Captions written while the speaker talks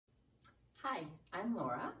Hi, I'm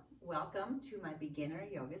Laura. Welcome to my beginner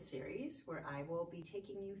yoga series where I will be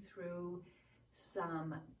taking you through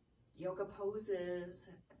some yoga poses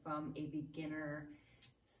from a beginner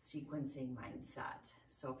sequencing mindset.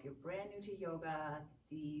 So if you're brand new to yoga,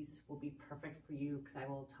 these will be perfect for you because I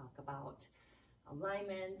will talk about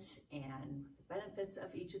alignment and the benefits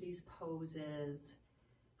of each of these poses,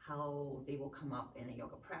 how they will come up in a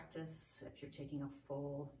yoga practice if you're taking a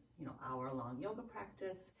full, hour-long yoga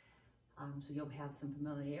practice. So you'll have some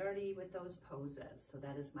familiarity with those poses. So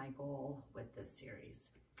that is my goal with this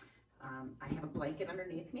series. I have a blanket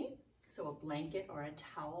underneath me. So a blanket or a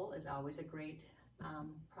towel is always a great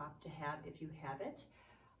prop to have if you have it.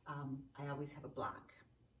 I always have a block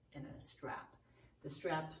and a strap. The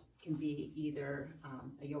strap can be either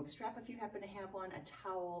a yoga strap if you happen to have one, a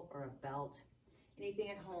towel or a belt,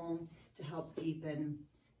 anything at home to help deepen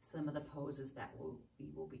some of the poses that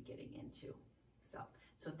we will be getting into.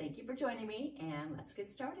 So thank you for joining me, and let's get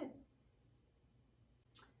started.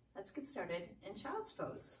 Let's get started in Child's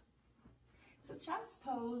Pose. So Child's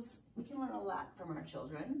Pose, we can learn a lot from our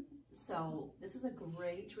children. So this is a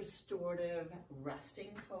great restorative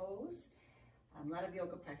resting pose. A lot of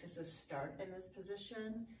yoga practices start in this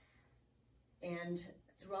position, and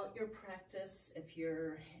throughout your practice, if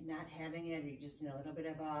you're not having it or you just need a little bit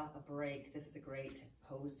of a break, this is a great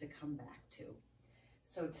pose to come back to.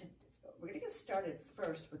 So we're going to get started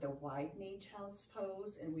first with a wide knee Child's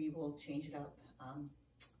Pose, and we will change it up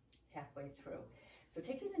halfway through. So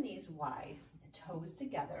taking the knees wide, the toes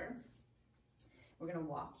together, we're going to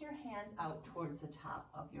walk your hands out towards the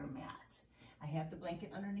top of your mat. I have the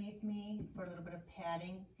blanket underneath me for a little bit of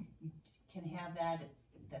padding. You can have that.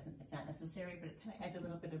 It's not necessary, but it kind of adds a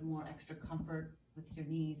little bit of more extra comfort with your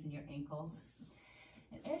knees and your ankles.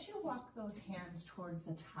 And as you walk those hands towards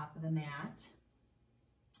the top of the mat,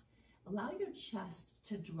 allow your chest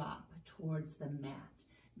to drop towards the mat.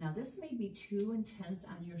 Now this may be too intense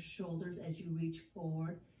on your shoulders as you reach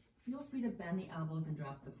forward. Feel free to bend the elbows and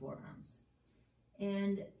drop the forearms.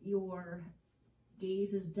 And your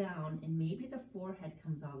gaze is down, and maybe the forehead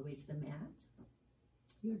comes all the way to the mat.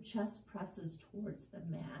 Your chest presses towards the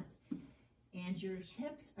mat, and your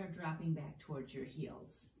hips are dropping back towards your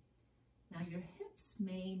heels. Now your hips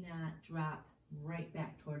may not drop right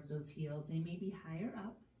back towards those heels. They may be higher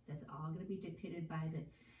up. That's all going to be dictated by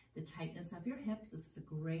the tightness of your hips. This is a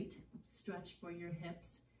great stretch for your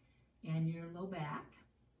hips and your low back.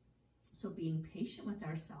 So being patient with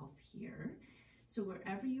ourselves here. So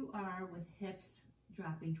wherever you are with hips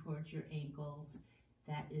dropping towards your ankles,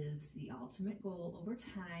 that is the ultimate goal over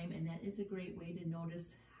time, and that is a great way to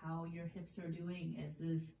notice how your hips are doing. As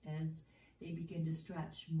they begin to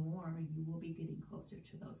stretch more, you will be getting closer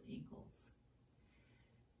to those ankles.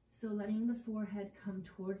 So letting the forehead come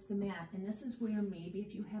towards the mat, and this is where maybe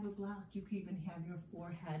if you have a block, you could even have your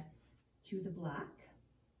forehead to the block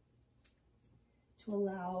to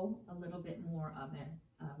allow a little bit more of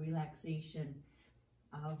a relaxation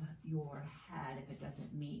of your head if it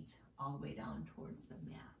doesn't meet all the way down towards the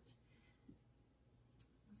mat.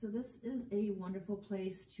 So this is a wonderful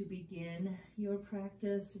place to begin your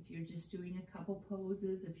practice. If you're just doing a couple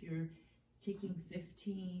poses, if you're taking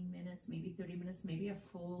 15 minutes, maybe 30 minutes, maybe a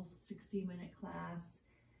full 60-minute class,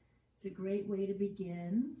 it's a great way to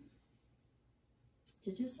begin,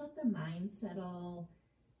 to just let the mind settle,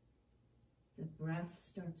 the breath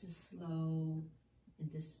start to slow,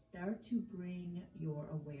 and to start to bring your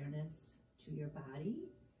awareness to your body,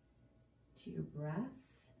 to your breath,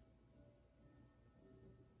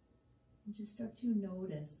 and just start to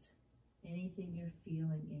notice anything you're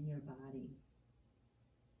feeling in your body.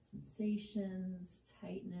 Sensations,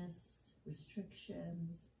 tightness,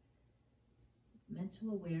 restrictions. Mental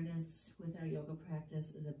awareness with our yoga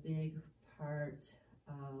practice is a big part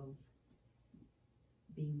of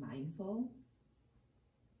being mindful.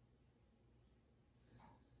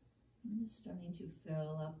 I'm just starting to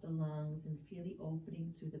fill up the lungs and feel the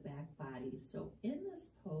opening through the back body. So in this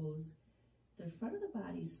pose, the front of the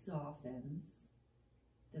body softens,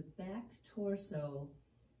 the back torso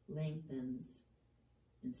lengthens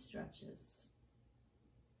and stretches.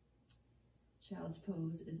 Child's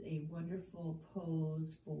Pose is a wonderful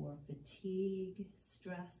pose for fatigue,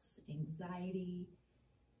 stress, anxiety,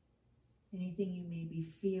 anything you may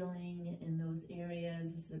be feeling in those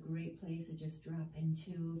areas. This is a great place to just drop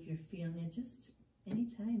into if you're feeling it just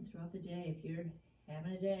anytime throughout the day. If you're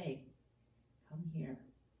having a day, come here.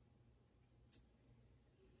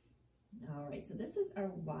 All right, so this is our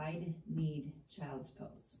wide-kneed Child's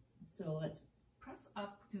Pose. So let's press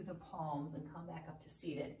up through the palms and come back up to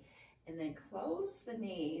seated. And then close the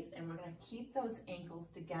knees, and we're going to keep those ankles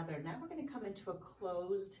together. Now we're going to come into a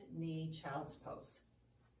closed knee child's pose.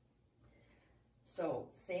 So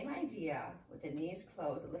same idea with the knees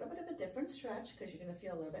closed, a little bit of a different stretch because you're going to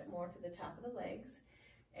feel a little bit more through the top of the legs.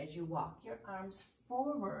 As you walk your arms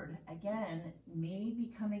forward, again,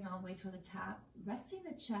 maybe coming all the way to the top, resting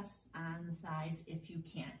the chest on the thighs if you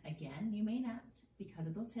can. Again, you may not because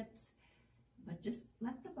of those hips, but just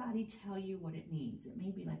let the body tell you what it needs. It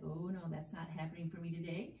may be like, oh no, that's not happening for me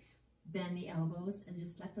today. Bend the elbows and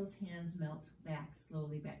just let those hands melt back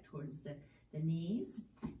slowly back towards the knees.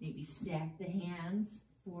 Maybe stack the hands,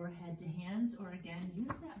 forehead to hands, or again,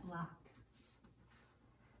 use that block.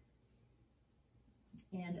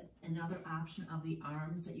 And another option of the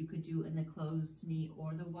arms that you could do in the closed knee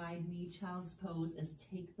or the wide knee child's pose is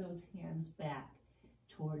take those hands back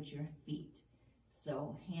towards your feet.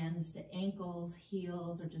 So hands to ankles,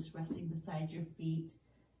 heels, or just resting beside your feet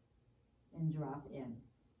and drop in.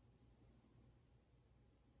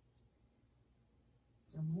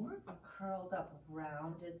 So more of a curled up,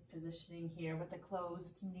 rounded positioning here with the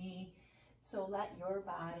closed knee. So let your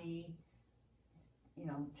body,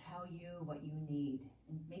 tell you what you need,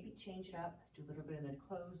 and maybe change it up. Do a little bit of the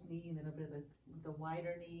closed knee, a little bit of the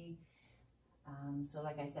wider knee. So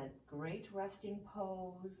like I said, great resting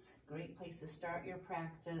pose, great place to start your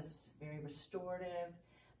practice, very restorative,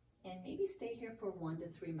 and maybe stay here for 1 to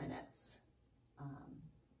 3 minutes.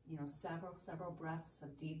 Several breaths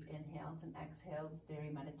of deep inhales and exhales, very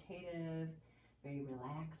meditative, very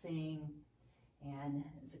relaxing, and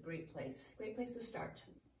it's a great place to start.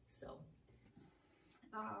 So,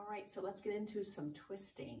 all right, so let's get into some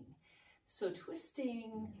twisting. So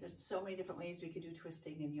twisting, there's so many different ways we could do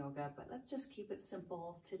twisting in yoga, but let's just keep it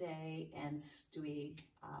simple today and do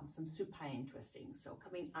some supine twisting. So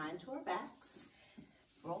coming onto our backs,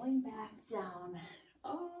 rolling back down,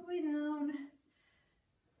 all the way down,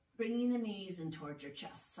 bringing the knees in towards your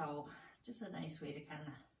chest. So just a nice way to kind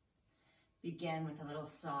of begin with a little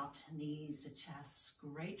soft knees to chest.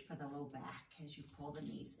 Great for the low back as you pull the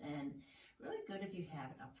knees in. Really good if you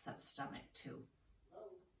have an upset stomach too.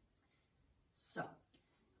 So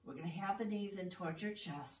we're going to have the knees in towards your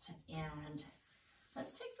chest, and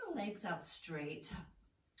let's take the legs out straight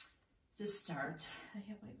to start. I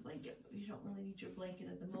have my blanket, but you don't really need your blanket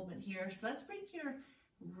at the moment here. So let's bring your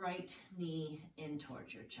right knee in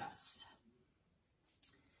towards your chest.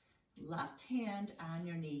 Left hand on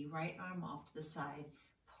your knee, right arm off to the side,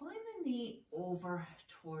 pulling the knee over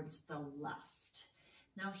towards the left.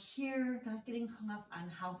 Now here, not getting hung up on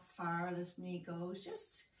how far this knee goes,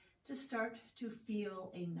 just to start to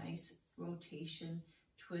feel a nice rotation,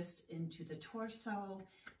 twist into the torso,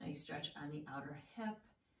 nice stretch on the outer hip.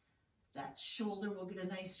 That shoulder will get a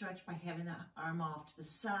nice stretch by having the arm off to the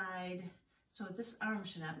side. So this arm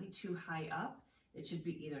should not be too high up. It should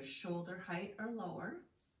be either shoulder height or lower.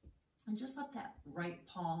 And just let that right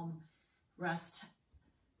palm rest,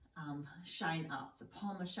 shine up. The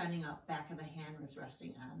palm is shining up, back of the hand is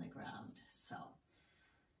resting on the ground. So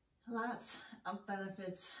lots of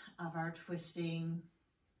benefits of our twisting.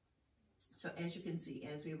 So as you can see,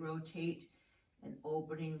 as we rotate and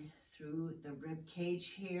opening through the rib cage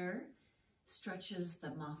here, stretches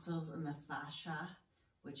the muscles in the fascia,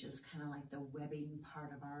 which is kind of like the webbing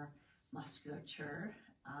part of our musculature,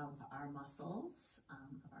 of our muscles,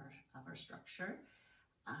 of our structure.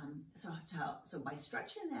 So by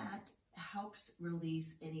stretching that, helps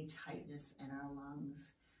release any tightness in our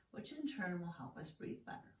lungs, which in turn will help us breathe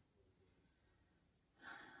better.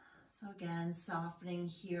 So again, softening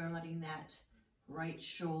here, letting that right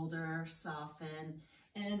shoulder soften,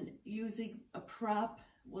 and using a prop.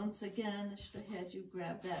 Once again, I should have had you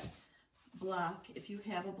grab that block. If you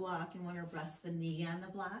have a block and want to rest the knee on the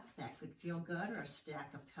block, that could feel good, or a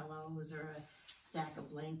stack of pillows or a stack of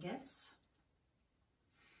blankets.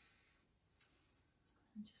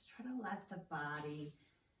 And just try to let the body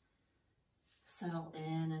settle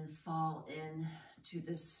in and fall in to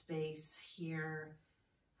this space here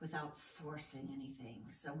without forcing anything.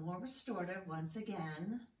 So more restorative once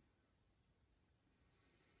again.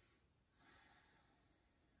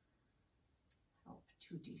 Help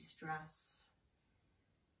to de-stress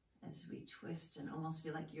as we twist and almost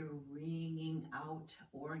feel like you're wringing out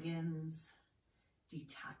organs,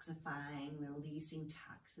 detoxifying, releasing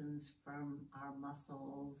toxins from our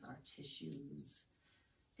muscles, our tissues,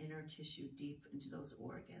 inner tissue deep into those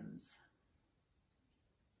organs.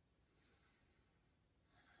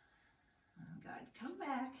 Good. Come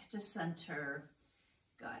back to center.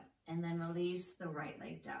 Good. And then release the right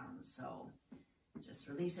leg down. So just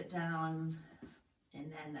release it down. And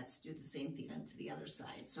then let's do the same thing onto the other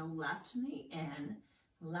side. So left knee in,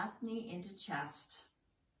 Left knee into chest.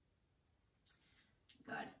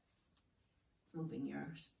 Good. Moving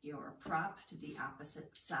your prop to the opposite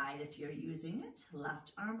side if you're using it.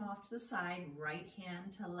 Left arm off to the side, right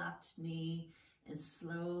hand to left knee, and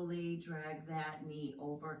slowly drag that knee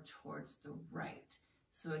over towards the right.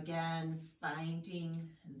 So again, finding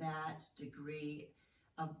that degree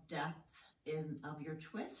of depth of your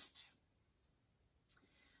twist.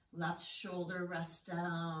 Left shoulder rests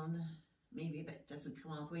down. Maybe if it doesn't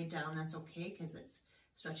come all the way down, that's okay, because it's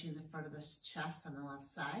stretching the front of the chest on the left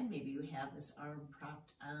side. Maybe you have this arm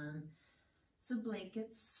propped on some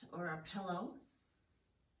blankets or a pillow.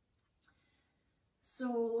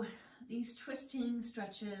 So these twisting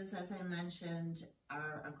stretches, as I mentioned,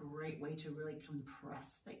 are a great way to really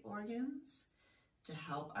compress the organs, to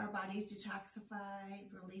help our bodies detoxify,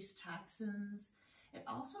 release toxins. It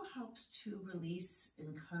also helps to release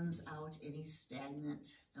and cleanse out any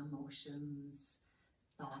stagnant emotions,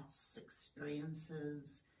 thoughts,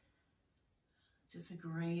 experiences. Just a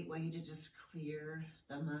great way to just clear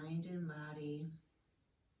the mind and body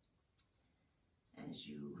as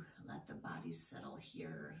you let the body settle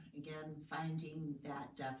here. Again, finding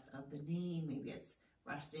that depth of the knee. Maybe it's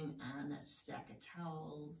resting on a stack of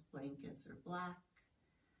towels, blankets, or block.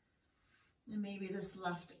 And maybe this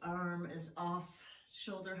left arm is off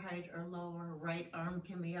shoulder height or lower. Right arm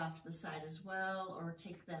can be off to the side as well, or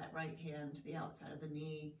take that right hand to the outside of the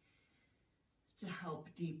knee to help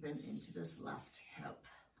deepen into this left hip.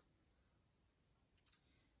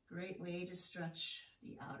 Great way to stretch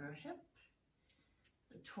the outer hip,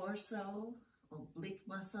 the torso, oblique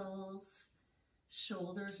muscles,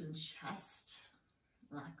 shoulders and chest.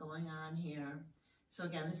 A lot going on here. So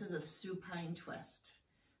again, this is a supine twist.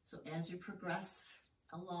 So as you progress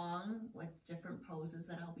along with different poses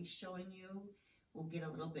that I'll be showing you, we'll get a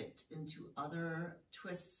little bit into other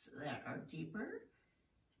twists that are deeper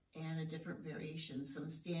and a different variation. Some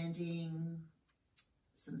standing,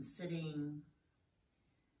 some sitting.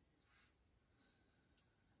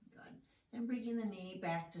 Good. And bringing the knee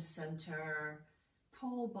back to center.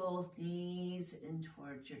 Pull both knees in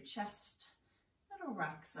towards your chest. Little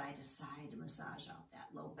rock side to side to massage out that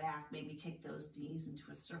low back. Maybe take those knees into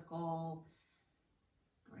a circle.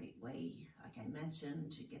 Great way, like I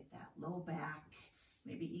mentioned, to get that low back.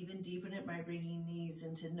 Maybe even deepen it by bringing knees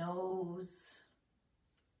into nose.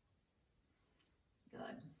 Good.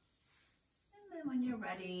 And then when you're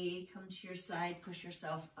ready, come to your side, push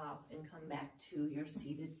yourself up, and come back to your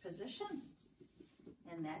seated position.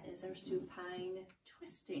 And that is our supine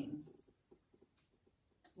twisting.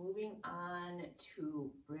 Moving on to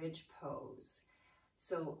bridge pose.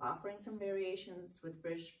 So offering some variations with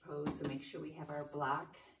bridge pose, so make sure we have our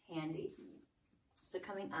block handy. So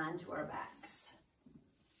coming on to our backs.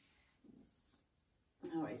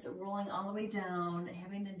 All right, so rolling all the way down,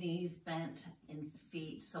 having the knees bent and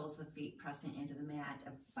feet, soles of the feet pressing into the mat,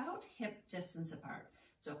 about hip distance apart.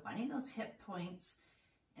 So finding those hip points,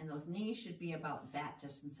 and those knees should be about that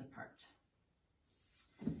distance apart.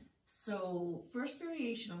 So first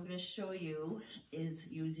variation I'm going to show you is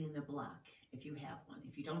using the block, if you have one.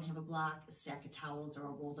 If you don't have a block, a stack of towels or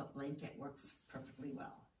a rolled up blanket works perfectly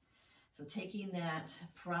well. So taking that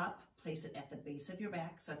prop, place it at the base of your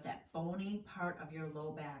back, so at that bony part of your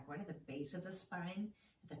low back, right at the base of the spine,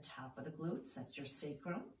 at the top of the glutes, that's your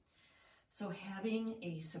sacrum. So having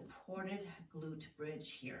a supported glute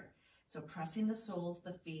bridge here. So pressing the soles of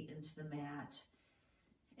the feet into the mat,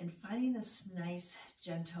 and finding this nice,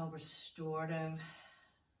 gentle, restorative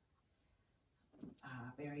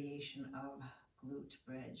variation of glute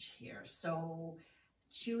bridge here. So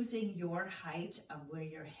choosing your height of where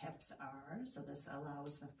your hips are. So this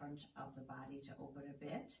allows the front of the body to open a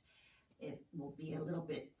bit. It will be a little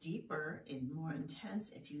bit deeper and more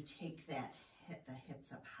intense if you take that the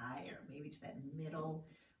hips up higher, maybe to that middle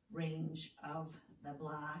range of the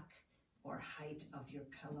block or height of your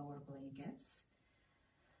pillow or blankets.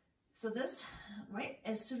 So this, right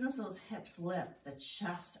as soon as those hips lift, the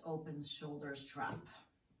chest opens, shoulders drop.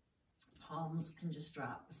 Palms can just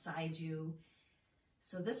drop beside you.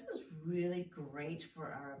 So this is really great for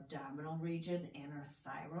our abdominal region and our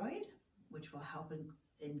thyroid, which will help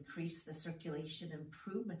increase the circulation,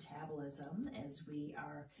 improve metabolism as we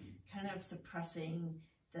are kind of suppressing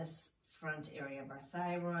this front area of our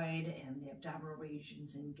thyroid and the abdominal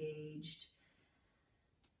regions engaged.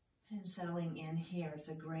 And settling in here is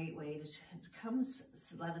a great way to, it comes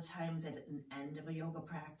a lot of times at an end of a yoga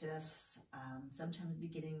practice, sometimes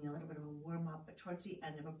beginning a little bit of a warm-up, but towards the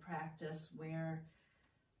end of a practice where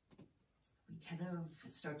we kind of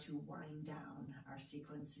start to wind down our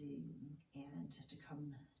sequencing and to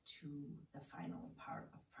come to the final part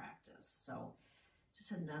of practice. So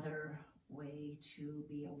Just another way to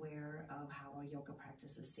be aware of how a yoga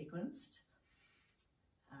practice is sequenced.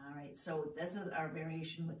 All right, so this is our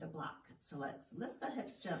variation with the block. So let's lift the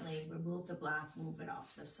hips gently, remove the block, move it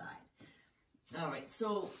off to the side. All right,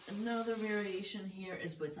 so another variation here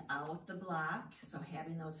is without the block. So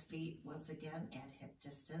having those feet, once again, at hip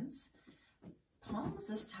distance. Palms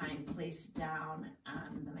this time placed down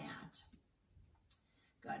on the mat.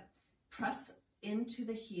 Good. Press into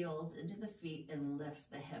the heels, into the feet, and lift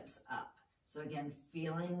the hips up. So again,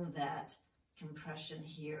 feeling that compression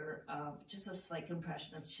here of just a slight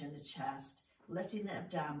compression of chin to chest, lifting the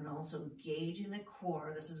abdominal, so engaging the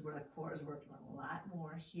core. This is where the core is working a lot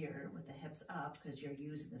more here with the hips up because you're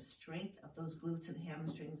using the strength of those glutes and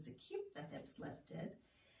hamstrings to keep the hips lifted.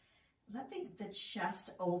 Letting the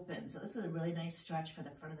chest open. So this is a really nice stretch for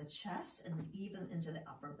the front of the chest and even into the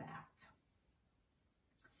upper back.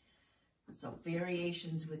 So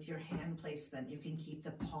variations with your hand placement. You can keep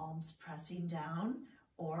the palms pressing down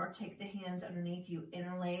or take the hands underneath you,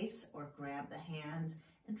 interlace, or grab the hands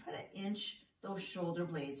and try to inch those shoulder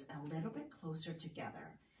blades a little bit closer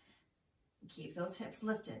together. Keep those hips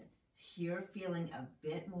lifted. Here, feeling a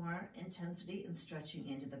bit more intensity and stretching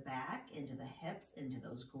into the back, into the hips, into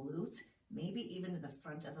those glutes, maybe even to the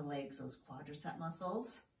front of the legs, those quadricep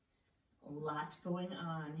muscles. A lot going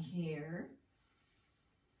on here.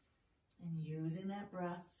 And using that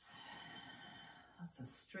breath. That's a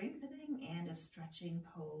strengthening and a stretching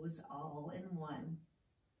pose all in one.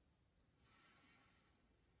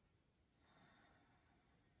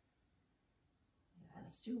 Yeah,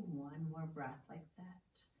 let's do one more breath like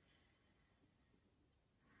that.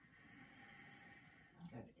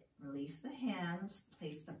 Good. Release the hands,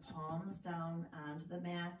 place the palms down onto the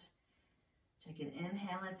mat. Take an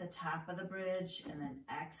inhale at the top of the bridge and then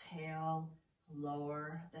exhale,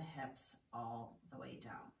 lower the hips all the way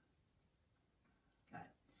down. Good.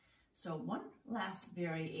 So one last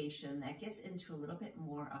variation that gets into a little bit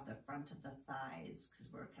more of the front of the thighs because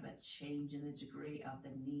we're kind of changing the degree of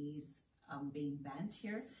the knees being bent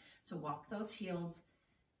here. So walk those heels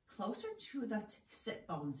closer to the sit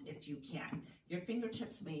bones if you can. Your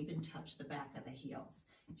fingertips may even touch the back of the heels.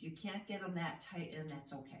 If you can't get them that tight in,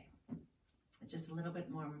 that's okay. Just a little bit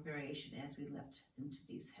more of a variation as we lift into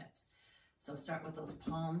these hips. So start with those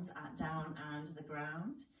palms down onto the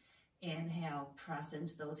ground. Inhale, press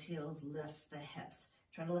into those heels, lift the hips.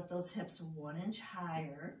 Try to lift those hips 1 inch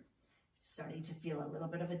higher. Starting to feel a little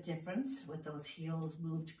bit of a difference with those heels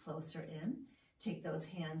moved closer in. Take those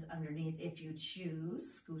hands underneath if you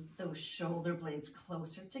choose. Scoot those shoulder blades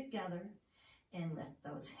closer together and lift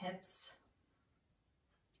those hips.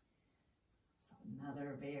 So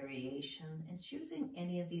another variation, and choosing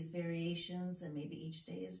any of these variations, and maybe each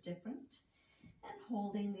day is different. And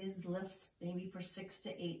holding these lifts maybe for 6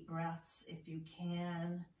 to 8 breaths if you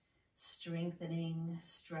can. Strengthening,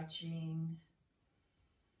 stretching.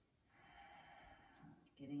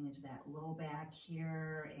 Getting into that low back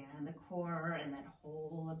here and the core and that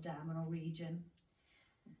whole abdominal region.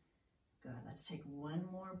 Good. Let's take one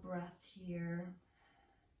more breath here.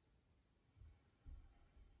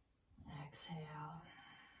 Exhale.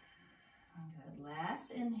 Good.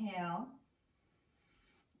 Last inhale.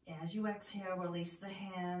 As you exhale, release the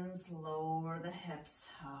hands, lower the hips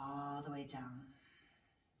all the way down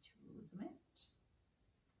to the mat.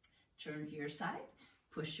 Turn to your side,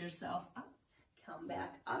 push yourself up. Come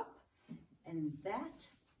back up, and that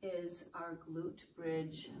is our glute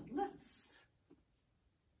bridge lifts.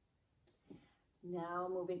 Now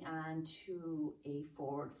moving on to a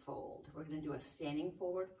forward fold. We're going to do a standing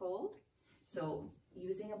forward fold. So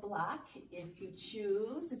using a block, if you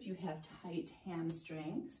choose, if you have tight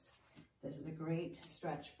hamstrings, this is a great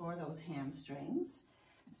stretch for those hamstrings.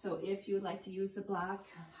 So if you like to use the block,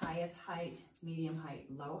 highest height, medium height,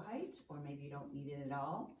 low height, or maybe you don't need it at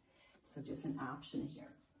all. So just an option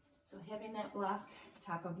here. So having that block,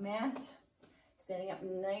 top of mat, standing up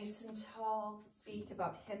nice and tall, feet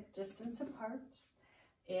about hip distance apart.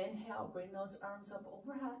 Inhale, bring those arms up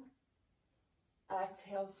overhead.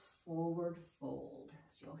 Exhale, forward fold.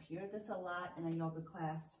 So you'll hear this a lot in a yoga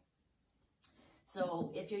class.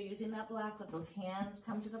 So if you're using that block, let those hands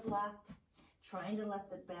come to the block, trying to let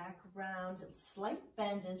the back round, slight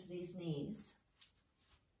bend into these knees.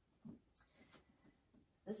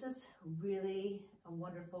 This is really a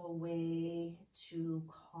wonderful way to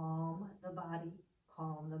calm the body,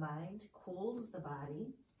 calm the mind, cools the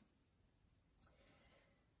body.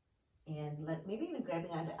 And maybe even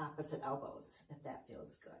grabbing onto opposite elbows if that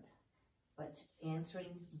feels good. But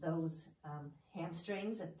answering those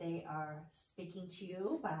hamstrings if they are speaking to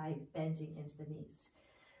you by bending into the knees.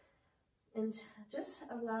 And just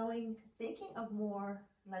thinking of more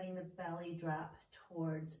letting the belly drop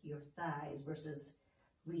towards your thighs versus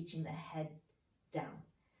reaching the head down.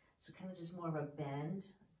 So kind of just more of a bend,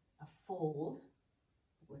 a fold,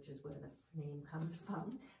 which is where the name comes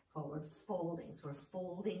from, forward folding. So we're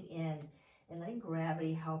folding in and letting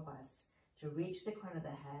gravity help us to reach the crown of the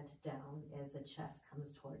head down as the chest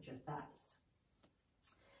comes towards your thighs.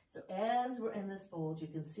 So as we're in this fold, you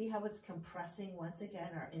can see how it's compressing once again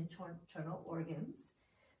our internal organs.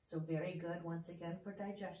 So very good once again for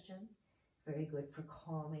digestion, very good for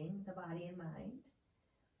calming the body and mind.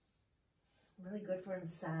 Really good for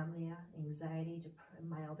insomnia, anxiety,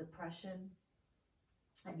 mild depression.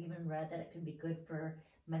 I've even read that it can be good for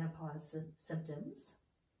menopause symptoms.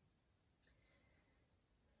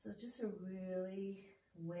 So just a really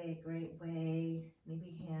great way,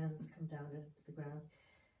 maybe hands come down to the ground,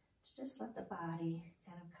 to just let the body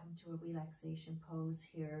kind of come to a relaxation pose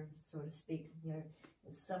here, so to speak. Here,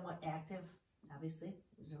 it's somewhat active, obviously,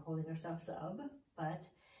 we're holding ourselves up, but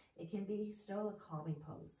it can be still a calming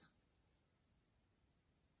pose.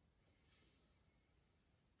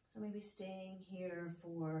 So maybe staying here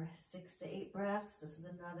for 6 to 8 breaths. This is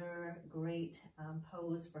another great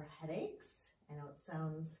pose for headaches. I know it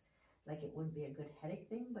sounds like it wouldn't be a good headache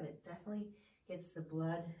thing, but it definitely gets the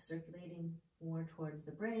blood circulating more towards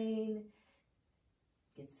the brain,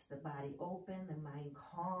 gets the body open, the mind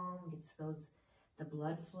calm, gets the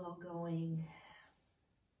blood flow going.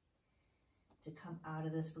 To come out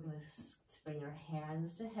of this, we're going to bring our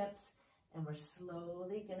hands to hips, and we're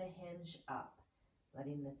slowly going to hinge up.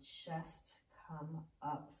 Letting the chest come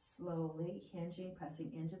up slowly, hinging,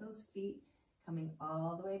 pressing into those feet, coming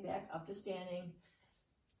all the way back up to standing,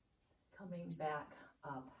 coming back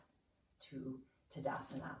up to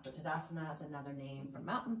Tadasana. So Tadasana is another name for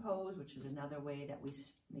mountain pose, which is another way that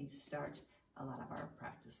we start a lot of our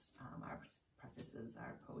practices,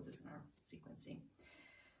 our poses, and our sequencing.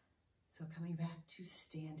 So coming back to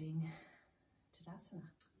standing Tadasana.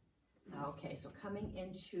 Okay, so coming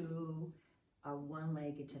into a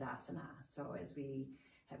one-legged Tadasana. So as we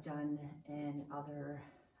have done in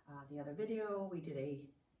the other video, we did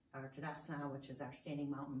our Tadasana, which is our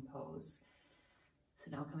standing mountain pose.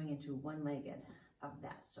 So now coming into one-legged of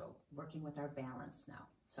that. So working with our balance now.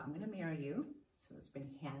 So I'm going to mirror you. So let's bring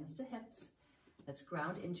hands to hips. Let's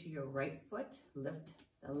ground into your right foot. Lift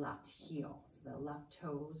the left heel. So the left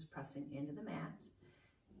toes pressing into the mat.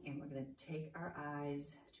 And we're going to take our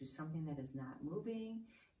eyes to something that is not moving.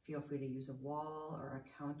 Feel free to use a wall or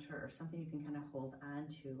a counter or something you can kind of hold on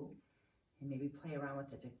to, and maybe play around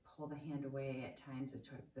with it to pull the hand away at times to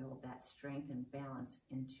try to build that strength and balance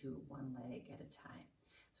into one leg at a time.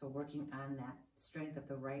 So working on that strength of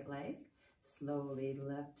the right leg, slowly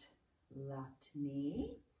lift left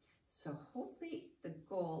knee. So hopefully the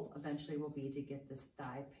goal eventually will be to get this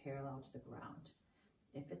thigh parallel to the ground.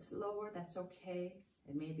 If it's lower, that's okay.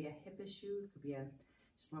 It may be a hip issue, it could be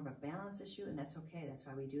just more of a balance issue, and that's okay. That's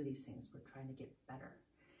why we do these things. We're trying to get better.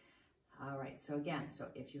 All right, so again, so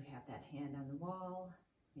if you have that hand on the wall,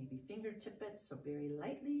 maybe fingertip it, so very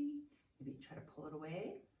lightly, maybe try to pull it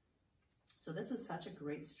away. So this is such a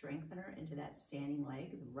great strengthener into that standing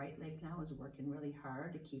leg. The right leg now is working really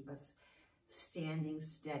hard to keep us standing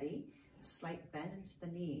steady. A slight bend into the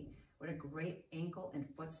knee. What a great ankle and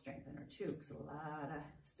foot strengthener too, because a lot of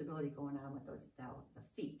stability going on with the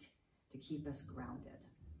feet to keep us grounded.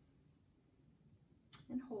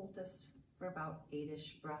 And hold this for about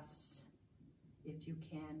 8-ish breaths, if you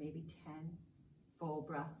can, maybe 10 full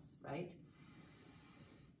breaths, right?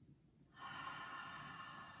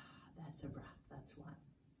 That's a breath, that's one.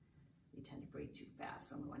 We tend to breathe too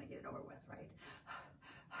fast when we want to get it over with, right?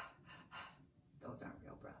 Those aren't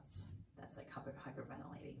real breaths. That's like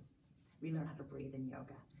hyperventilating. We learn how to breathe in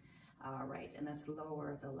yoga. All right, and let's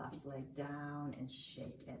lower the left leg down and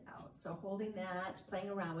shake it out. So holding that, playing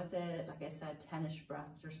around with it, like I said, 10-ish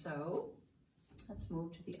breaths or so. Let's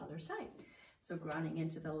move to the other side. So grounding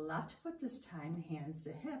into the left foot this time, hands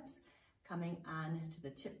to hips, coming on to the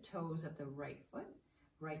tiptoes of the right foot.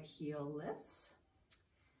 Right heel lifts.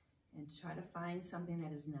 And try to find something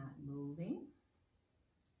that is not moving.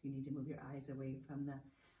 If you need to move your eyes away from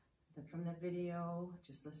the video,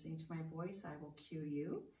 just listening to my voice, I will cue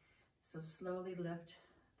you. So slowly lift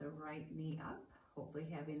the right knee up, hopefully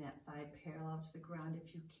having that thigh parallel to the ground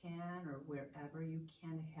if you can, or wherever you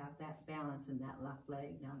can have that balance in that left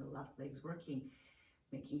leg. Now the left leg's working,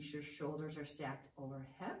 making sure shoulders are stacked over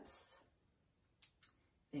hips.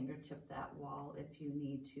 Fingertip that wall if you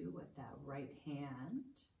need to with that right hand.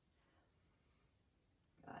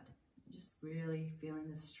 Good. Just really feeling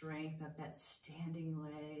the strength of that standing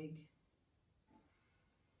leg.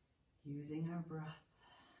 Using our breath.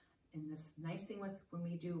 And this nice thing with when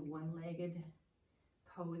we do one-legged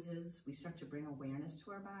poses, we start to bring awareness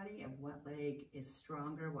to our body of what leg is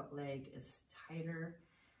stronger, what leg is tighter,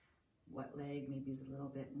 what leg maybe is a little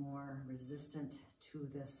bit more resistant to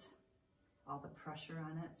this, all the pressure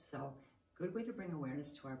on it. So good way to bring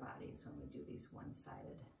awareness to our bodies when we do these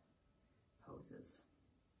one-sided poses.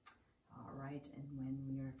 All right, and when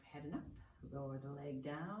you're had enough, lower the leg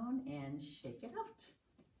down and shake it out.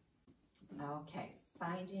 Okay,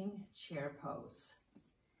 finding chair pose.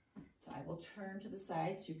 So I will turn to the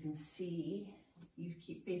side so you can see, you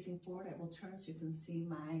keep facing forward, I will turn so you can see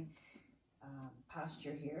my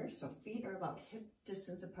posture here. So feet are about hip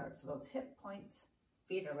distance apart. So those hip points,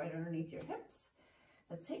 feet are right underneath your hips.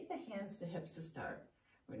 Let's take the hands to hips to start.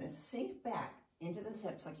 We're gonna sink back into the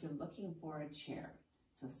hips like you're looking for a chair.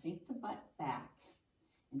 So sink the butt back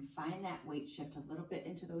and find that weight shift a little bit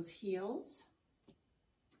into those heels,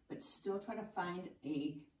 but still try to find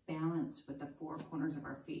a balance with the four corners of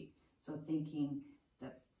our feet. So thinking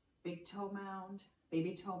the big toe mound,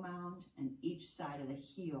 baby toe mound, and each side of the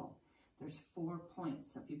heel. There's 4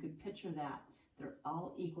 points. So if you could picture that, they're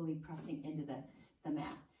all equally pressing into the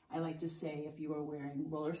mat. I like to say if you were wearing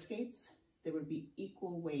roller skates, there would be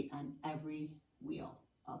equal weight on every wheel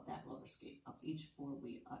of that roller skate, of each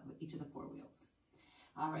of the 4 wheels.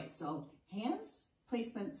 All right, so hands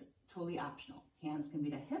placement's totally optional. Hands can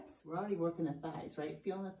be the hips. We're already working the thighs, right?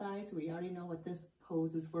 Feeling the thighs, we already know what this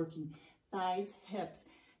pose is working. Thighs, hips,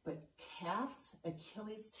 but calves,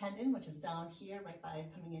 Achilles tendon, which is down here, right by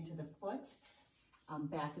coming into the foot,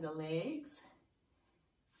 back of the legs,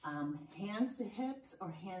 hands to hips or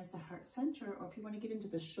hands to heart center, or if you want to get into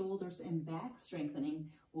the shoulders and back strengthening,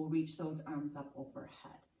 we'll reach those arms up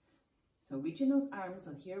overhead. So reaching those arms,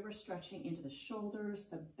 so here we're stretching into the shoulders,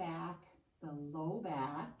 the back, the low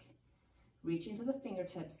back, reaching to the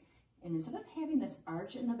fingertips. And instead of having this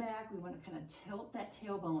arch in the back, we want to kind of tilt that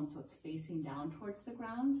tailbone so it's facing down towards the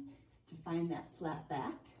ground to find that flat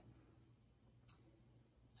back.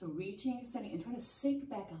 So reaching, extending, and trying to sink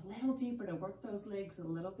back a little deeper to work those legs a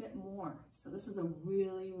little bit more. So this is a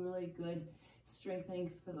really, really good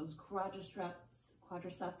strengthening for those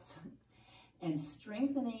quadriceps and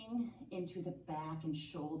strengthening into the back and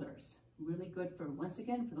shoulders. Really good for, once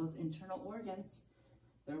again, for those internal organs.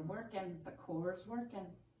 They're working, the core is working.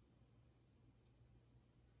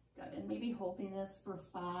 Good, and maybe holding this for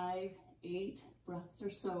 5, 8 breaths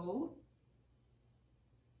or so.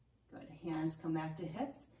 Good, hands come back to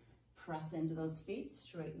hips, press into those feet,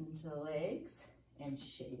 straighten into the legs, and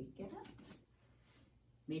shake it out.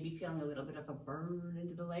 Maybe feeling a little bit of a burn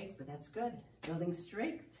into the legs, but that's good. Building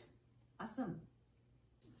strength, awesome.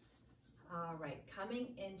 All right, coming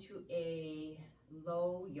into a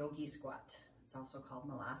low yogi squat. It's also called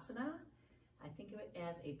Malasana. I think of it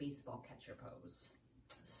as a baseball catcher pose.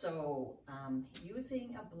 So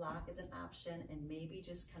using a block is an option, and maybe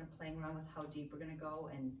just kind of playing around with how deep we're gonna go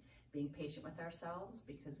and being patient with ourselves,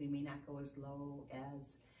 because we may not go as low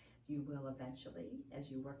as you will eventually as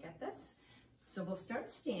you work at this. So we'll start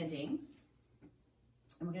standing,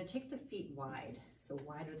 and we're gonna take the feet wide, so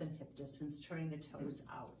wider than hip distance, turning the toes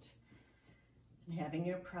out. And having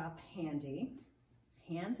your prop handy,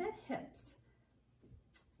 hands at hips.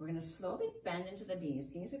 We're gonna slowly bend into the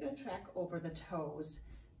knees. Knees are gonna track over the toes,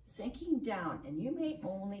 sinking down, and you may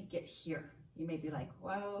only get here. You may be like,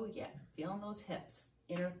 whoa, yeah, feeling those hips.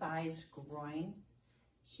 Inner thighs, groin,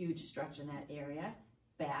 huge stretch in that area.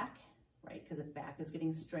 Back, right, because the back is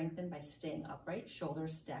getting strengthened by staying upright.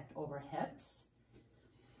 Shoulders stacked over hips.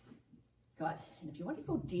 Good, and if you want to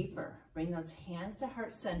go deeper, bring those hands to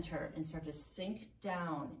heart center and start to sink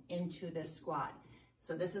down into this squat.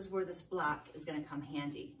 So this is where this block is gonna come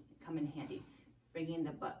in handy, bringing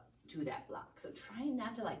the butt to that block. So trying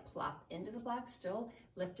not to like plop into the block, still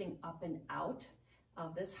lifting up and out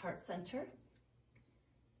of this heart center.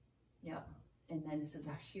 Yep, and then this is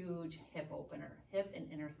a huge hip opener. Hip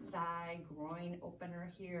and inner thigh, groin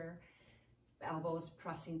opener here. Elbows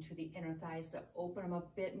pressing to the inner thighs to open them a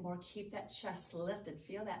bit more. Keep that chest lifted.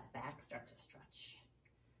 Feel that back start to stretch.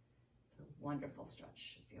 It's a wonderful stretch.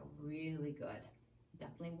 Should feel really good.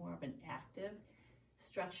 Definitely more of an active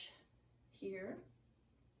stretch here.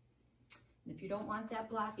 And if you don't want that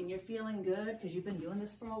block and you're feeling good because you've been doing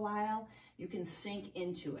this for a while, you can sink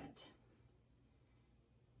into it.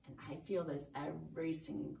 And I feel this every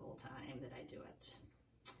single time that I do it.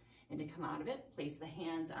 And to come out of it, place the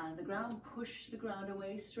hands on the ground, push the ground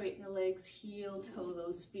away, straighten the legs, heel toe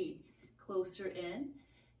those feet closer in,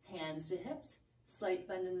 hands to hips, slight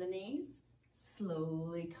bend in the knees,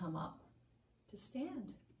 slowly come up to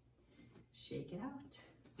stand. Shake it out.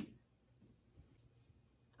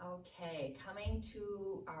 Okay, coming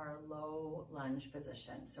to our low lunge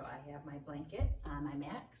position. So I have my blanket on my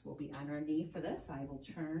mat because we'll be on our knee for this. So I will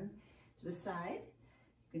turn to the side.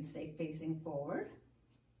 You can stay facing forward.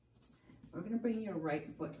 We're going to bring your right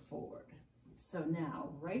foot forward. So now,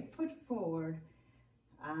 right foot forward.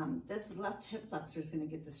 This left hip flexor is going to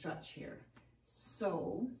get the stretch here.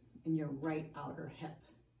 So, in your right outer hip.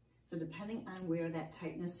 So depending on where that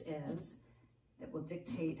tightness is, it will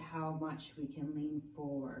dictate how much we can lean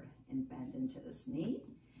forward and bend into this knee.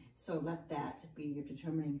 So let that be your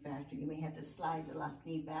determining factor. You may have to slide the left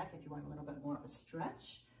knee back if you want a little bit more of a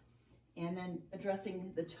stretch. And then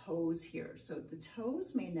addressing the toes here. So the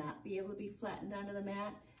toes may not be able to be flattened onto the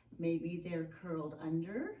mat. Maybe they're curled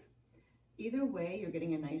under. Either way, you're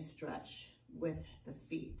getting a nice stretch with the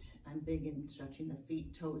feet. I'm big in stretching the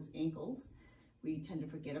feet, toes, ankles. We tend to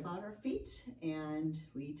forget about our feet and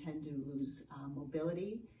we tend to lose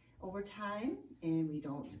mobility over time, and we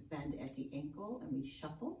don't bend at the ankle, and we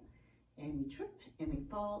shuffle and we trip and we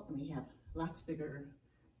fall and we have lots bigger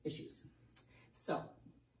issues. So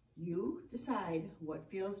you decide what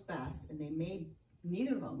feels best, and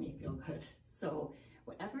neither of them may feel good. So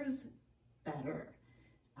whatever's better,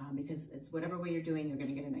 because it's whatever way you're doing, you're going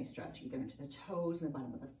to get a nice stretch either into the toes and the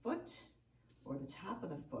bottom of the foot or the top of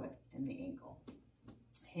the foot and the ankle.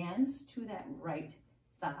 Hands to that right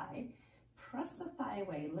thigh. Press the thigh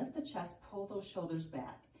away, lift the chest, pull those shoulders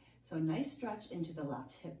back. So a nice stretch into the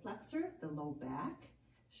left hip flexor, the low back,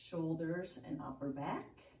 shoulders and upper back.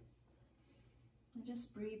 And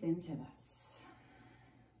just breathe into this.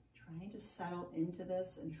 Trying to settle into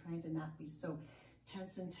this and trying to not be so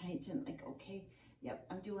tense and tight and like, okay, yep,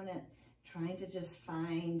 I'm doing it. Trying to just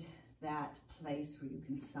find that place where you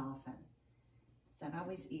can soften. It's not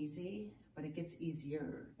always easy, but it gets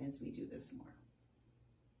easier as we do this more.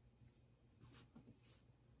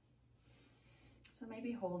 So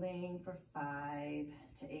maybe holding for 5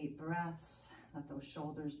 to 8 breaths. Let those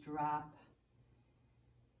shoulders drop.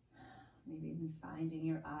 Maybe even finding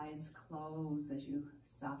your eyes close as you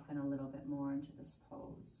soften a little bit more into this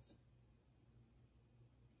pose.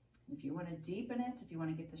 If you want to deepen it, if you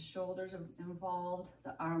want to get the shoulders involved,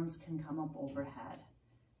 the arms can come up overhead.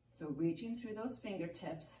 So reaching through those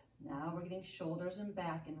fingertips, now we're getting shoulders and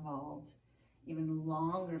back involved, even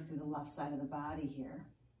longer through the left side of the body here.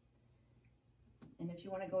 And if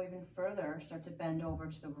you want to go even further, start to bend over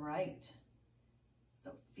to the right.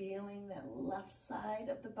 So feeling that left side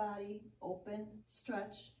of the body open,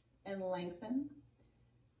 stretch, and lengthen.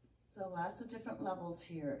 So lots of different levels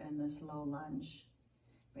here in this low lunge.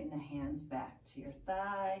 Bring the hands back to your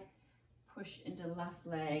thigh, push into left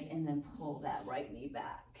leg, and then pull that right knee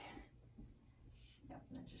back. Yep,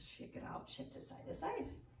 and then just shake it out, shift it side to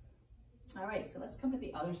side. All right, so let's come to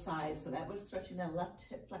the other side. So that was stretching the left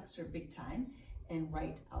hip flexor big time and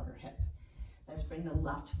right outer hip. Let's bring the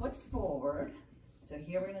left foot forward. So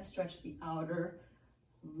here we're going to stretch the outer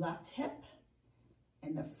left hip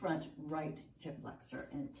and the front right hip flexor,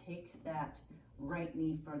 and take that right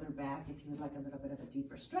knee further back if you would like a little bit of a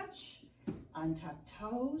deeper stretch. Untuck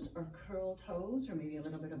toes or curl toes, or maybe a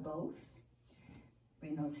little bit of both.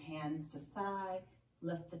 Bring those hands to thigh,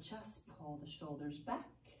 lift the chest, pull the shoulders back,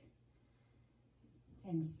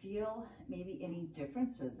 and feel maybe any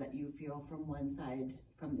differences that you feel from one side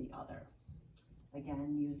from the other.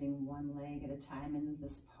 Again, using one leg at a time in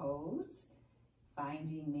this pose,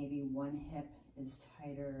 finding maybe one hip is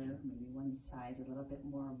tighter, maybe one side's a little bit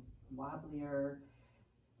more wobblier.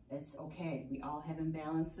 It's okay. We all have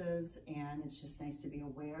imbalances, and it's just nice to be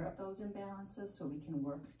aware of those imbalances so we can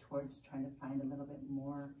work towards trying to find a little bit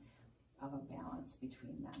more of a balance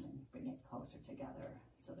between them and bring it closer together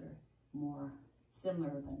so they're more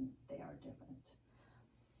similar than they are different.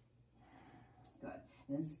 Good.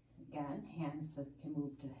 And again, hands that can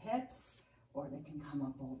move to hips or they can come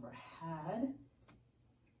up overhead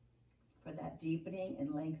for that deepening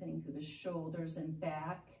and lengthening through the shoulders and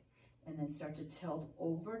back, and then start to tilt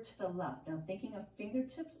over to the left. Now thinking of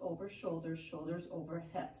fingertips over shoulders, shoulders over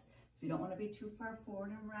hips. So you don't want to be too far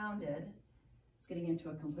forward and rounded. It's getting into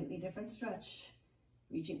a completely different stretch.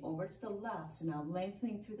 Reaching over to the left, so now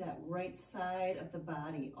lengthening through that right side of the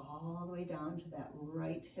body, all the way down to that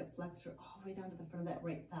right hip flexor, all the way down to the front of that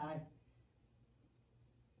right thigh.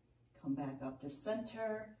 Come back up to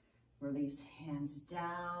center, release hands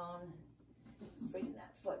down, bring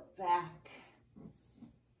that foot back,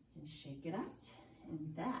 and shake it out.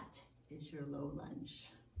 And that is your low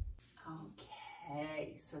lunge.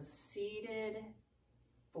 Okay, so seated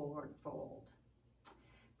forward fold.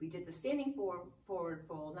 We did the standing forward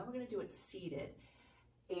fold. Now we're going to do it seated.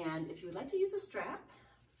 And if you would like to use a strap,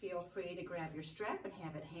 feel free to grab your strap and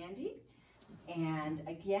have it handy. And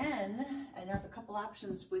again, another couple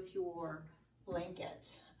options with your blanket.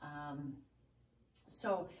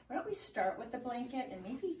 So why don't we start with the blanket and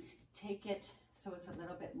maybe take it so it's a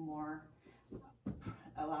little bit more,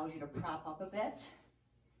 allows you to prop up a bit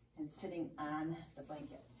and sitting on the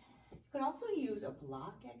blanket. You can also use a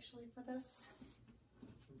block actually for this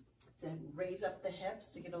to raise up the hips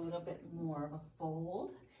to get a little bit more of a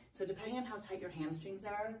fold. So depending on how tight your hamstrings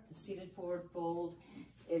are, the seated forward fold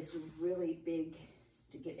is really big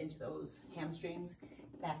to get into those hamstrings,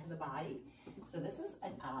 back of the body. So this is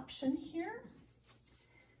an option here.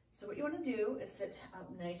 So what you want to do is sit up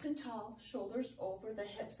nice and tall, shoulders over the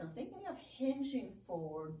hips. I'm thinking of hinging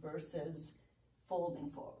forward versus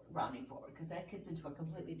folding forward, rounding forward, because that gets into a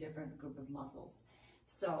completely different group of muscles.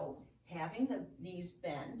 So having the knees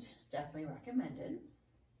bent, definitely recommended.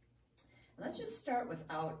 And let's just start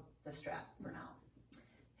without the strap for now.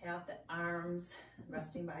 Have the arms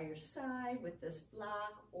resting by your side with this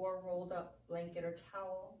block or rolled up blanket or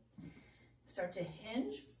towel. Start to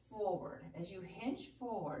hinge forward. As you hinge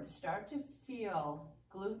forward, start to feel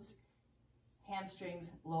glutes, hamstrings,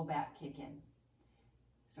 low back kick in.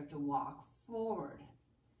 Start to walk forward.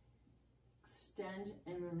 Extend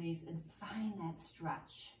and release and find that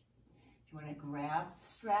stretch. If you want to grab the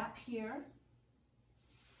strap here,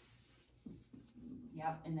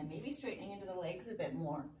 yep, and then maybe straightening into the legs a bit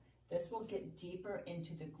more. This will get deeper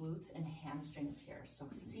into the glutes and hamstrings here. So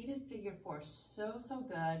seated figure four, so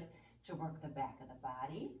good to work the back of the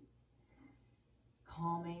body.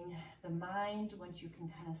 Calming the mind once you can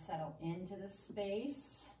kind of settle into the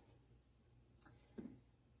space.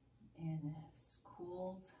 And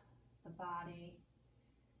cools the body,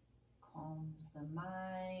 calms the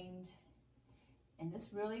mind. And this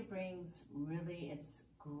really brings, it's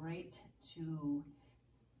great to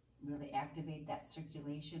really activate that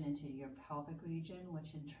circulation into your pelvic region,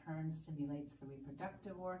 which in turn stimulates the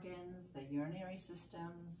reproductive organs, the urinary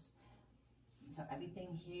systems. So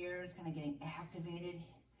everything here is kind of getting activated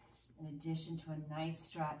in addition to a nice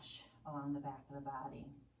stretch along the back of the body.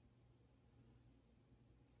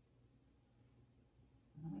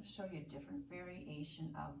 I'm going to show you a different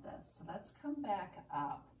variation of this. So let's come back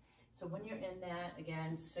up. So when you're in that,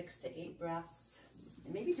 again, 6 to 8 breaths,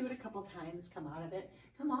 and maybe do it a couple times, come out of it,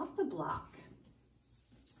 come off the block.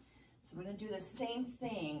 So we're going to do the same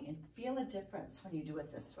thing and feel a difference when you do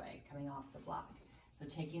it this way, coming off the block. So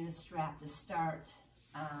taking the strap to start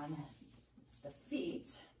on the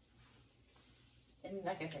feet. And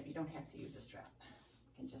like I said, you don't have to use a strap.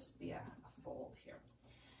 It can just be a fold here.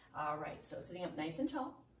 All right, so sitting up nice and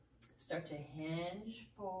tall. Start to hinge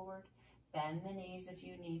forward. Bend the knees if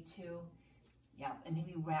you need to. Yep, and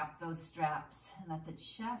maybe wrap those straps and let the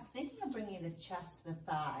chest, thinking of bringing the chest to the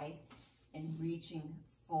thigh and reaching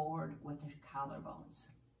forward with the collarbones.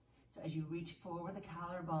 So as you reach forward with the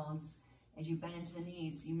collarbones, as you bend into the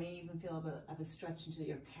knees, you may even feel a bit of a stretch into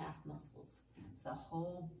your calf muscles. So the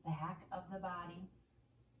whole back of the body.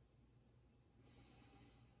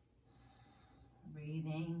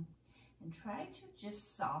 Breathing. And try to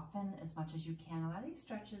just soften as much as you can. A lot of these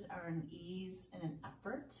stretches are an ease and an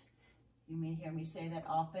effort. You may hear me say that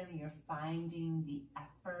often. You're finding the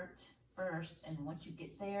effort first, and once you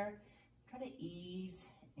get there, try to ease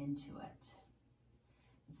into it.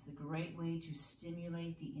 It's a great way to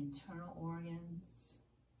stimulate the internal organs,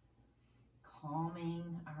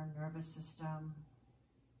 calming our nervous system.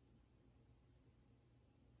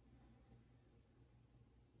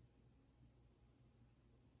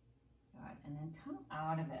 Good, and then come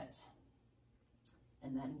out of it.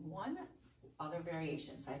 And then one other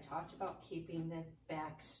variation. So I talked about keeping the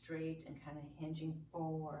back straight and kind of hinging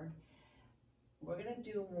forward. We're going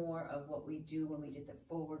to do more of what we do when we did the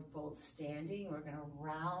forward fold standing. We're going to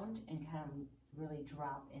round and kind of really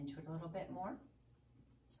drop into it a little bit more.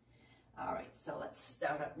 All right, so let's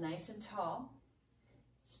start up nice and tall.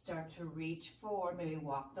 Start to reach forward, maybe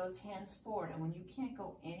walk those hands forward. And when you can't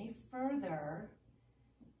go any further,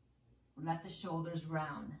 let the shoulders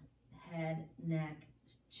round. Head, neck,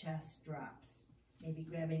 chest drops. Maybe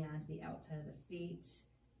grabbing onto the outside of the feet,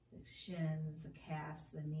 the shins, the calves,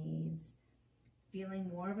 the knees. Feeling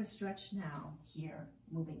more of a stretch now here,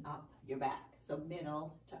 moving up your back. So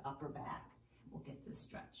middle to upper back, we'll get this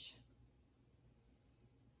stretch.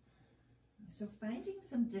 So finding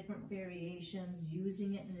some different variations,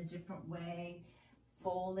 using it in a different way.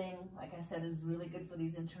 Folding, like I said, is really good for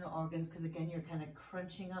these internal organs because again, you're kind of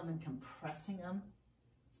crunching them and compressing them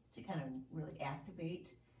to kind of really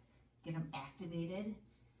activate, get them activated.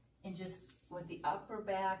 And just with the upper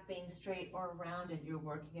back being straight or rounded, you're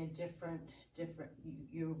working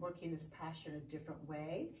you're working this posture in a different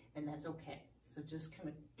way, and that's okay. So just kind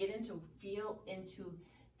of feel into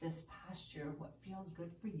this posture, what feels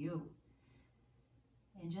good for you.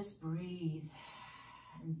 And just breathe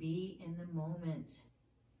and be in the moment.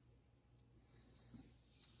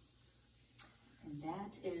 And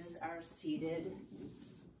that is our seated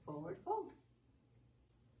forward fold.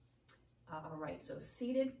 All right, so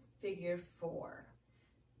seated figure 4.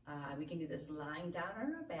 We can do this lying down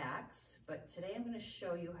on our backs, but today I'm going to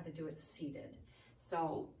show you how to do it seated.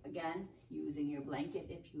 So again, using your blanket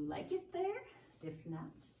if you like it there. If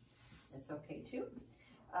not, that's okay too.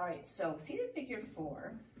 All right, so seated figure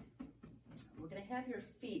 4. We're going to have your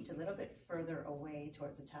feet a little bit further away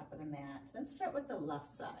towards the top of the mat. Let's start with the left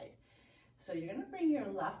side. So you're going to bring your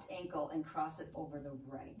left ankle and cross it over the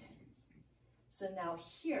right. So now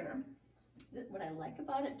here, what I like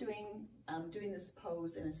about it doing this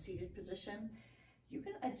pose in a seated position, you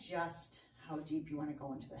can adjust how deep you want to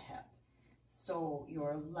go into the hip. So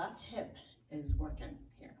your left hip is working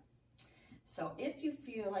here. So if you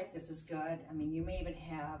feel like this is good, I mean, you may even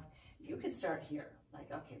you could start here.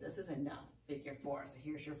 Like, okay, this is enough, figure 4. So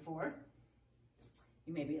here's your 4.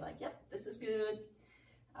 You may be like, yep, this is good.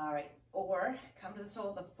 All right, or come to the sole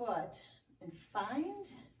of the foot and find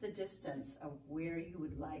the distance of where you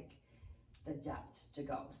would like the depth to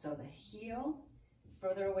go. So the heel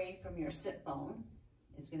further away from your sit bone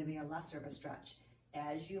is going to be a lesser of a stretch.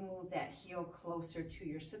 As you move that heel closer to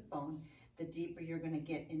your sit bone, the deeper you're going to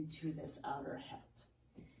get into this outer hip.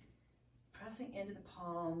 Pressing into the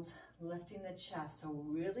palms, lifting the chest. So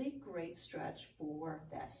really great stretch for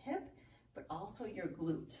that hip, but also your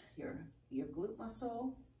glute, your glute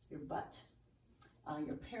muscle, your butt,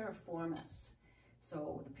 your piriformis.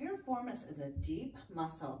 So the piriformis is a deep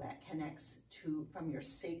muscle that connects from your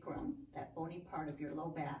sacrum, that bony part of your low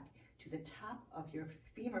back, to the top of your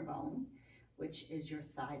femur bone, which is your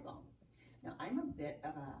thigh bone. Now, I'm a bit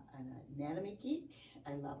of an anatomy geek.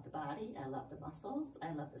 I love the body, I love the muscles,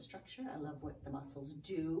 I love the structure, I love what the muscles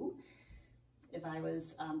do. If I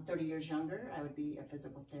was 30 years younger, I would be a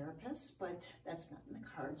physical therapist, but that's not in the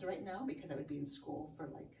cards right now because I would be in school for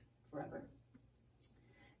like forever.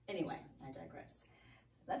 Anyway, I digress.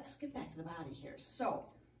 Let's get back to the body here. So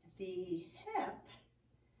the hip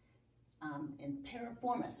and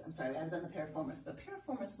piriformis, I'm sorry, I was on the piriformis. The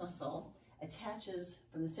piriformis muscle attaches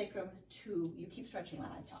from the sacrum to, you keep stretching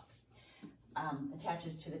while I talk,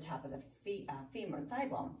 attaches to the top of the femur thigh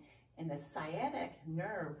bone, and the sciatic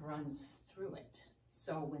nerve runs through it.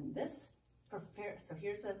 So when so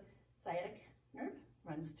here's a sciatic nerve,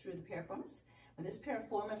 runs through the piriformis. When this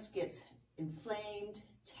piriformis gets inflamed,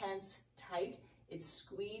 tense, tight, it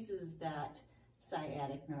squeezes that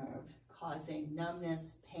sciatic nerve, causing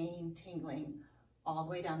numbness, pain, tingling, all the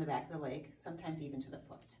way down the back of the leg, sometimes even to the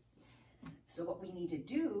foot. So what we need to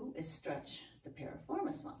do is stretch the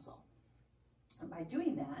piriformis muscle. And by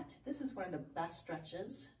doing that, this is one of the best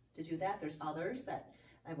stretches to do that. There's others that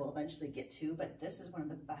I will eventually get to, but this is one of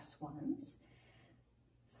the best ones.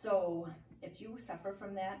 So if you suffer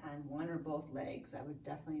from that on one or both legs, I would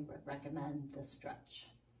definitely recommend this stretch.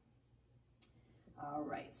 All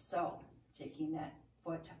right, so taking that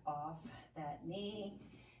foot off that knee,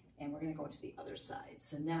 and we're going to go to the other side.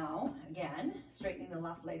 So now, again, straightening the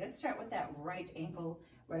left leg. Let's start with that right ankle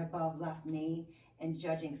right above left knee and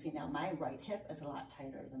judging. See, now my right hip is a lot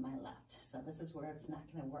tighter than my left. So this is where it's not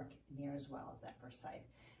going to work near as well as that first side.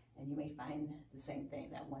 And you may find the same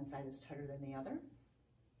thing, that one side is tighter than the other.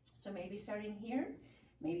 So maybe starting here,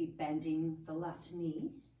 maybe bending the left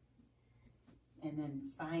knee, and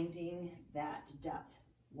then finding that depth,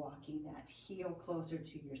 walking that heel closer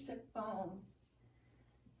to your sit bone.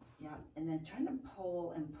 Yeah, and then trying to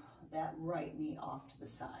pull that right knee off to the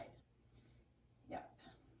side. Yep.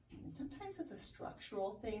 And sometimes it's a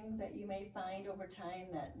structural thing that you may find over time,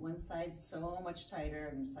 that one side's so much tighter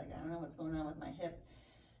and it's like, I don't know what's going on with my hip,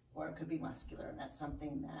 or it could be muscular, and that's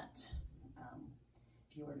something that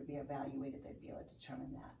if you were to be evaluated, they'd be able to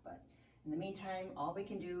determine that. But in the meantime, all we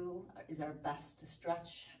can do is our best to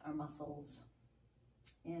stretch our muscles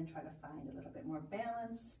and try to find a little bit more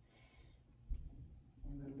balance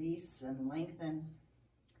and release and lengthen.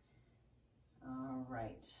 All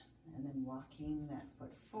right, and then walking that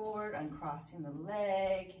foot forward, uncrossing the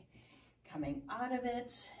leg, coming out of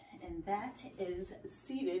it, and that is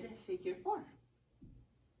seated figure 4.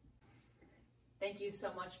 Thank you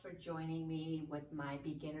so much for joining me with my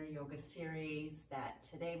beginner yoga series that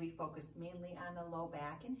today we focused mainly on the low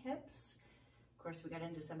back and hips. Of course, we got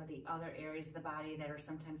into some of the other areas of the body that are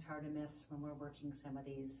sometimes hard to miss when we're working some of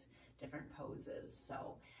these different poses.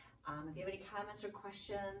 So If you have any comments or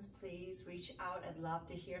questions, please reach out. I'd love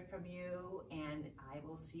to hear from you, and I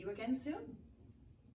will see you again soon.